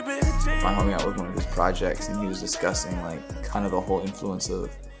 I need big jeans. My homie, I was one of his projects, and he was discussing like kind of the whole influence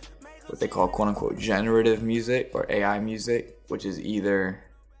of what they call quote-unquote generative music or AI music, which is either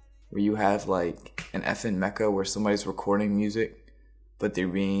where you have like an FN Mecca where somebody's recording music, but they're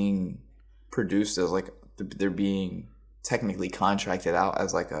being produced as like they're being technically contracted out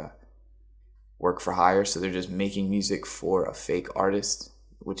as like a work for hire, so they're just making music for a fake artist,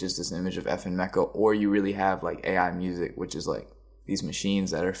 which is this image of FN Mecca. Or you really have like AI music, which is like these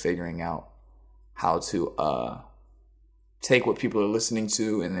machines that are figuring out how to take what people are listening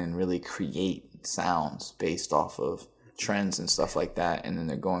to and then really create sounds based off of trends and stuff like that, and then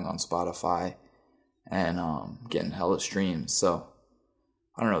they're going on Spotify and getting hella streams. So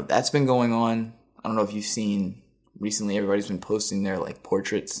I don't know, that's been going on. I don't know if you've seen recently everybody's been posting their like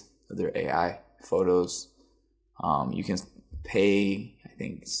portraits of their AI photos. You can pay, I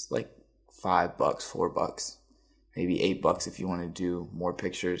think it's like $5, $4, maybe $8 if you want to do more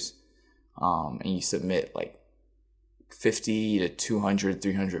pictures. And you submit like 50 to 200,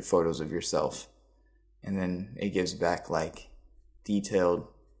 300 photos of yourself. And then it gives back like detailed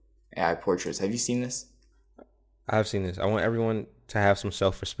AI portraits. Have you seen this? I've seen this. I want everyone to have some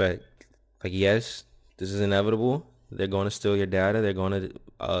self-respect. Like, yes, this is inevitable. They're going to steal your data. They're going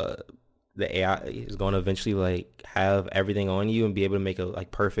to, the AI is going to eventually like have everything on you and be able to make a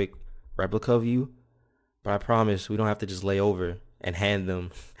like perfect replica of you. But I promise we don't have to just lay over and hand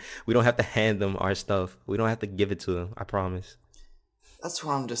them. We don't have to hand them our stuff. We don't have to give it to them. I promise. That's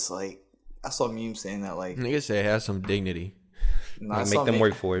where I'm just like, I saw a meme saying that like, Niggas say have some dignity. Make them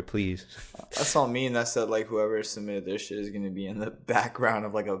work for it, please. I saw a meme that said like whoever submitted their shit is going to be in the background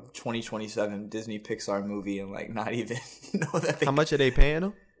of like a 2027 Disney Pixar movie and like not even know that they... How much are they paying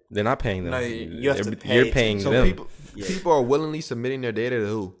them? They're not paying them. No, you have to pay. You're paying them. People are willingly submitting their data to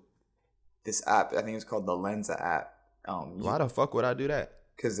who? This app, I think it's called the Lensa app. Why the fuck would I do that?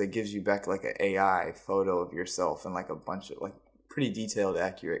 Because it gives you back like an AI photo of yourself and like a bunch of like pretty detailed,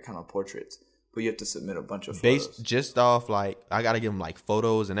 accurate kind of portraits. But you have to submit a bunch of photos. Based just off like, I gotta give them like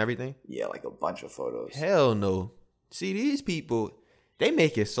photos and everything? Yeah, like a bunch of photos. Hell no. See, these people, they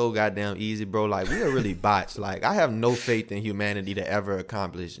make it so goddamn easy, bro. Like, we are really bots. Like, I have no faith in humanity to ever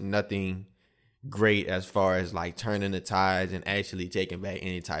accomplish nothing great as far as like turning the tides and actually taking back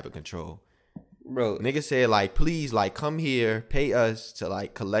any type of control. Bro, niggas said like, please, like, come here, pay us to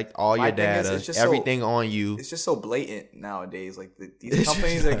like collect all your data, everything on you. It's just so blatant nowadays. Like these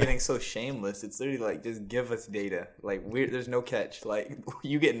companies are getting so shameless. It's literally like, just give us data. Like there's no catch. Like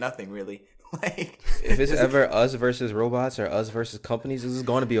you get nothing really. Like if it's ever us versus robots or us versus companies, this is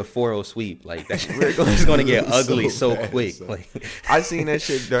going to be a 4-0 sweep. Like that's it's going to get ugly so quick. So. Like I seen that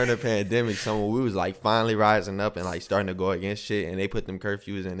shit during the pandemic. Someone we was like finally rising up and like starting to go against shit, and they put them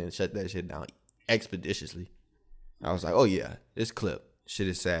curfews in and shut that shit down expeditiously. I was like, oh yeah, this clip shit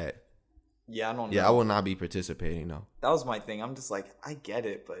is sad. Yeah, I don't know. Yeah, I will not be participating though. That was my thing. I'm just like, I get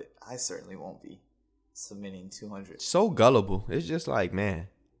it, but I certainly won't be submitting 200. So gullible. It's just like, man,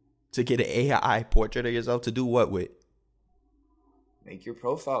 to get an AI portrait of yourself to do what with? Make your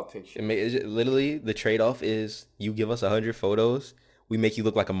profile picture. Literally, the trade-off is you give us 100 photos, we make you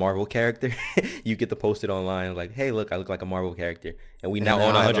look like a Marvel character. You get to post it online like, hey, look, I look like a Marvel character, and we now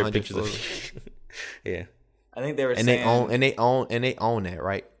own 100 pictures of you. Yeah. I think they were saying, they own that,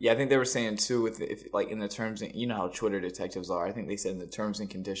 right? Yeah, I think they were saying too, if like in the terms, and you know how Twitter detectives are. I think they said in the terms and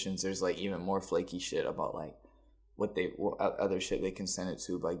conditions, there's like even more flaky shit about like what other shit they can send it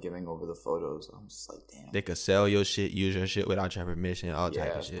to by giving over the photos. I'm just like, damn. They could sell your shit, use your shit without your permission, all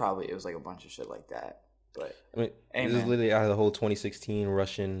type of shit. It was like a bunch of shit like that. But I mean, this is literally out of the whole 2016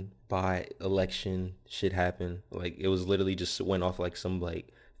 Russian bot election shit happened. Like it was literally just went off like some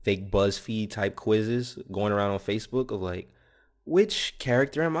like fake BuzzFeed type quizzes going around on Facebook of like, which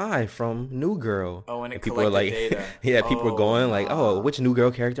character am I from New Girl? Oh, and people are like, data. Yeah, people were going like, oh, which New Girl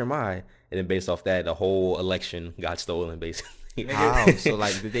character am I? And then based off that, the whole election got stolen basically. How? So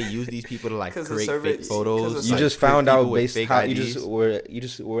like, did they use these people to like create fake photos? You just found out based how you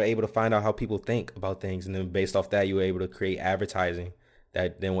just were able to find out how people think about things, and then based off that, you were able to create advertising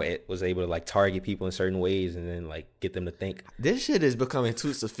that then it was able to like target people in certain ways and then like get them to think. This shit is becoming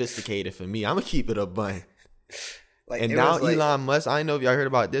too sophisticated for me. I'm gonna keep it a bun. Like, and now Elon Musk, I don't know if y'all heard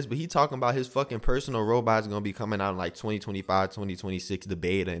about this, but he talking about his fucking personal robots going to be coming out in like 2025, 2026, the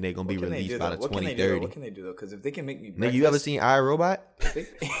beta, and they're going to be released by the 2030. What can they do though? Because if they can make me breakfast... Nigga, you ever seen iRobot?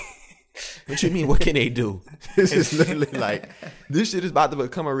 What you mean, what can they do? This is literally like, this shit is about to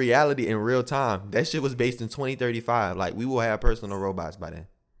become a reality in real time. That shit was based in 2035. Like, we will have personal robots by then.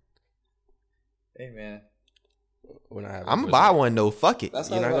 Hey, man. I'm gonna buy one though. Fuck it.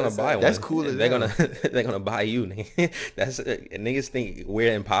 You're not gonna buy one. That's cool. They're gonna buy you. That's niggas think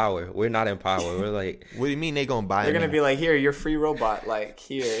we're in power. We're not in power. We're like, what do you mean they gonna buy? They're gonna be like, here, your free robot, like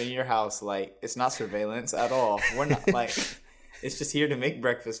here in your house. Like it's not surveillance at all. We're not like, it's just here to make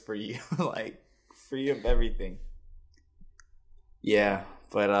breakfast for you, like free of everything. Yeah,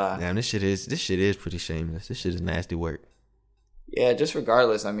 but damn, this shit is pretty shameless. This shit is nasty work. Yeah, just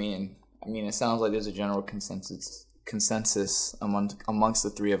regardless. I mean, it sounds like there's a general consensus amongst the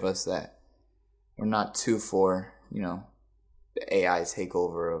three of us that we're not too for, the AI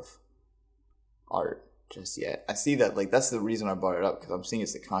takeover of art just yet. I see that, like, that's the reason I brought it up, because I'm seeing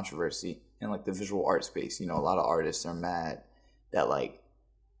it's the controversy in, like, the visual art space. A lot of artists are mad that, like,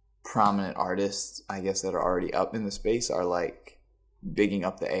 prominent artists, I guess, that are already up in the space are, like, bigging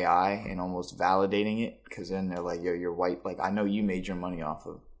up the AI and almost validating it, because then they're like, yo, you're white. Like, I know you made your money off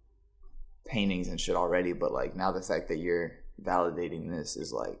of paintings and shit already, but like now the fact that you're validating this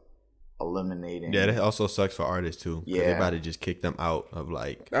is like eliminating. Yeah, that also sucks for artists too. Yeah, they about to just kick them out of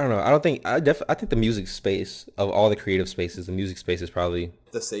like. I don't know. I think the music space of all the creative spaces, the music space is probably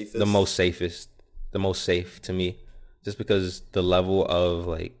the safest, the most safe to me, just because the level of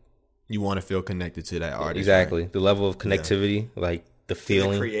like you want to feel connected to that artist. Exactly, right? the level of connectivity, like the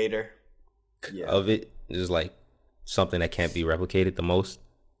feeling, the creator of it is like something that can't be replicated the most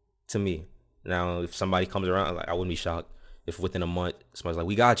to me. Now, if somebody comes around, like I wouldn't be shocked if within a month somebody's like,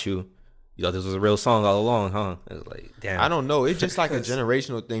 "We got you. You thought this was a real song all along, huh?" It's like, damn. I don't know. It's just like a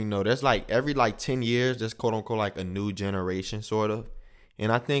generational thing, though. There's like every like 10 years, there's quote unquote like a new generation, sort of.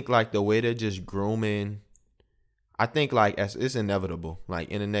 And I think like the way they're just grooming, I think like it's inevitable. Like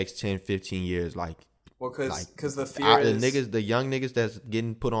in the next 10, 15 years, like. Well, because the fear is the young niggas that's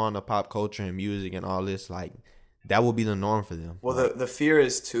getting put on the pop culture and music and all this, like that will be the norm for them. Well, like, the fear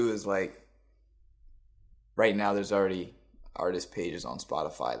is like right now there's already artist pages on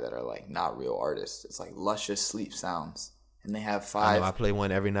Spotify that are like not real artists. It's like luscious sleep sounds, and they have 5. I play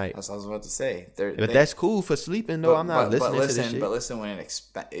one every night. That's what I was about to say. That's cool for sleeping though. I'm not listening to this shit. But listen, when it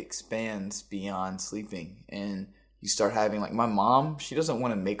expands beyond sleeping and you start having, like, my mom, she doesn't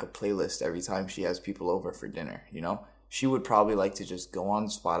want to make a playlist every time she has people over for dinner, you know? She would probably like to just go on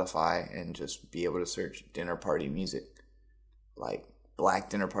Spotify and just be able to search dinner party music, like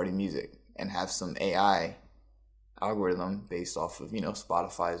black dinner party music, and have some AI algorithm based off of, you know,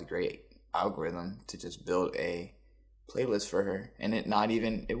 Spotify's great algorithm to just build a playlist for her. And it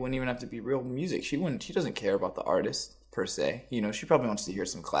wouldn't even have to be real music. She doesn't care about the artist per se. You know, she probably wants to hear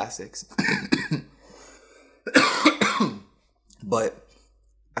some classics. But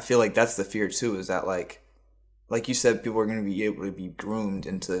I feel like that's the fear too, is that like you said, people are going to be able to be groomed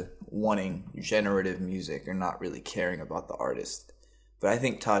into wanting generative music or not really caring about the artist. But I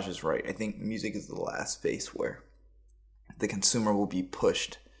think Taj is right. I think music is the last space where the consumer will be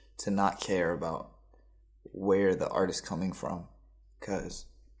pushed to not care about where the artist's coming from, because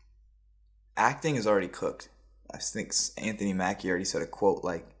acting is already cooked. I think Anthony Mackie already said a quote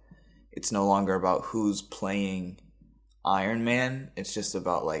like, it's no longer about who's playing Iron Man. It's just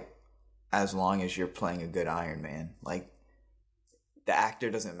about, like, as long as you're playing a good Iron Man. Like, the actor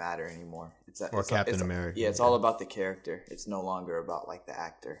doesn't matter anymore. It's Captain America. Yeah, it's all about the character. It's no longer about, like, the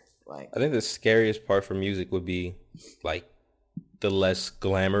actor. Like, I think the scariest part for music would be, like, the less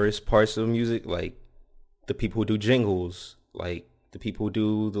glamorous parts of music. Like, the people who do jingles. Like, the people who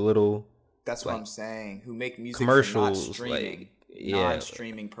do the little... That's what I'm saying. Who make music commercials, for not streaming. like,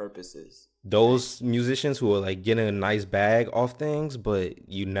 non-streaming purposes. Those musicians who are like getting a nice bag off things, but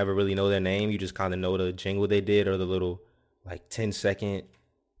you never really know their name. You just kind of know the jingle they did or the little like 10-second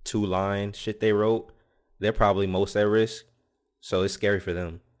 2-line shit they wrote. They're probably most at risk. So it's scary for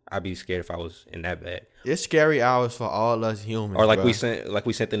them. I'd be scared if I was in that bag. It's scary hours for all us humans. Or like bro. we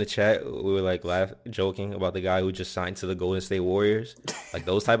sent in the chat, we were like joking about the guy who just signed to the Golden State Warriors. Like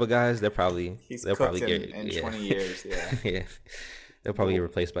those type of guys, they'll probably get in 20 years. Yeah, yeah. They'll probably get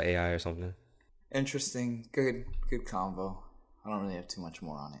replaced by AI or something. Interesting. Good convo. I don't really have too much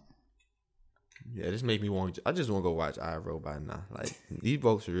more on it. Yeah, this make me want. I just want to go watch iRobot now. Like these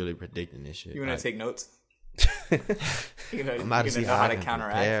folks are really predicting this shit. You want to take notes? I'm about to see how to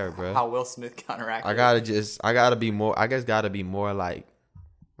counteract, prepare, bro. How Will Smith counteracted. I gotta be more. I guess gotta be more like.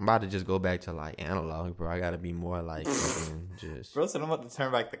 I'm about to just go back to like analog, bro. I gotta be more like just. Bro said I'm about to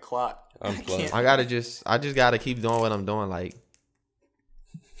turn back the clock. I just gotta keep doing what I'm doing, like.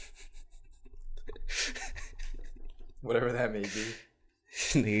 Whatever that may be.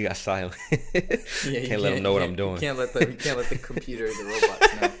 Nigga got silent. Yeah, can't let him know what I'm doing. You can't let the computer, the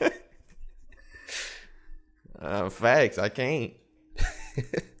robots know. Facts. I can't.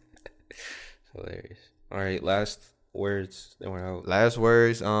 Hilarious. All right, last words. Then we're out. Last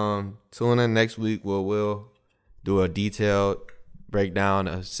words. Tune in next week where we'll do a detailed breakdown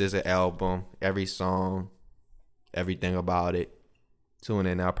of SZA album, every song, everything about it. Tune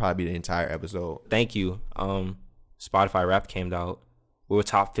in. That'll probably be the entire episode. Thank you. Spotify Wrapped came out. We were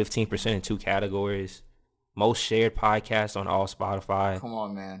top 15% in 2 categories. Most shared podcast on all Spotify. Come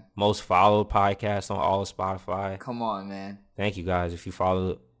on, man. Most followed podcast on all of Spotify. Come on, man. Thank you guys. If you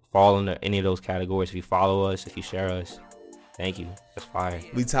fall into any of those categories, if you follow us, if you share us, thank you. That's fire.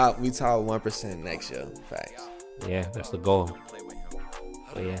 We top 1% next year. Facts. Yeah, that's the goal.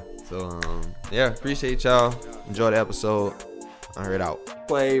 But yeah. So appreciate y'all. Enjoy the episode. I heard out.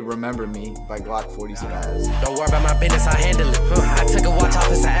 Play Remember Me by Glock 40 Spaz. Don't worry about my business, I handle it. I took a watch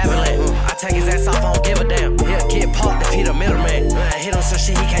off, it's an avalanche. I take his ass off, I don't give a damn. He'll get popped if he the middleman. I hit on some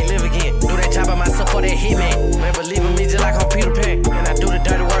shit, he can't live again. Do that job by myself for that hitman. Man, believe in me just like I'm Peter Pan. And I do the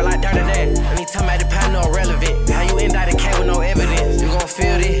dirty work like Dirty Dan. Anytime I depend no irrelevant. How you indict a K with no evidence? You gon'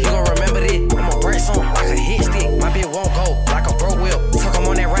 feel this, you gon' remember this. I'ma break some like a hit stick. My bitch won't go like a broke wheel. Took him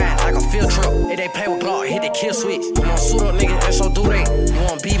on that ride like a field trip. If they play with Glock, hit the kill switch. You want suit up, nigga, and so do they. You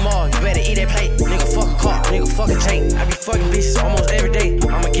want be more, you better eat that plate. Nigga, fuck a car, nigga, fuck a Jake. I be fucking bitches almost every day.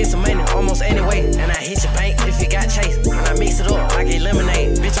 I'ma get some money almost anyway. And I hit your bank if you got chased. And I mix it up like a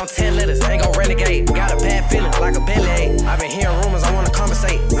lemonade. Bitch, I'm 10 letters, ain't gon' renegade. Got a bad feeling like a belly ache. I been hearing rumors, I wanna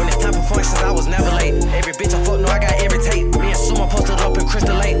conversate. When it's time for functions, I was never late. Every bitch I fuck know I got every tape. Me and Sumo posted up in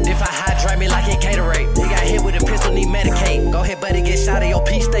Crystal Lake. If I hydrate me like in Gatorade. He got hit with a pistol, need Medicaid. Go ahead, buddy, get shot at your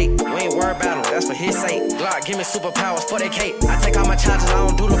P-State. We ain't worried about him, that's for his sake. Glock, give me superpowers for that cake. I take all my charges, I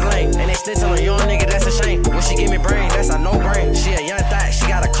don't do the blame. And they snitch on a young nigga, that's a shame. When she give me brain, that's a no brain. She a young thot, she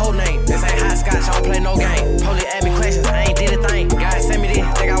got a code name. This ain't hot scotch, I don't play no game. Police ask me questions, I ain't did a thing. God sent me this,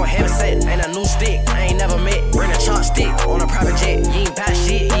 think I was heavy set. Ain't a new stick, I ain't never met. Bring a chopstick on a private jet. You ain't bout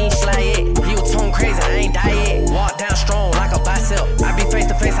shit, you ain't slide yet. He was tone crazy, I ain't die yet. Walk down strong like a bicep. I be face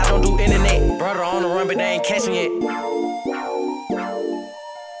to face, I don't do internet. Brother on the run, but they ain't catching yet.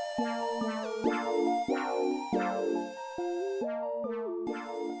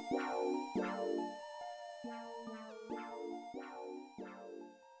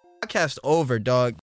 Podcast over, dog.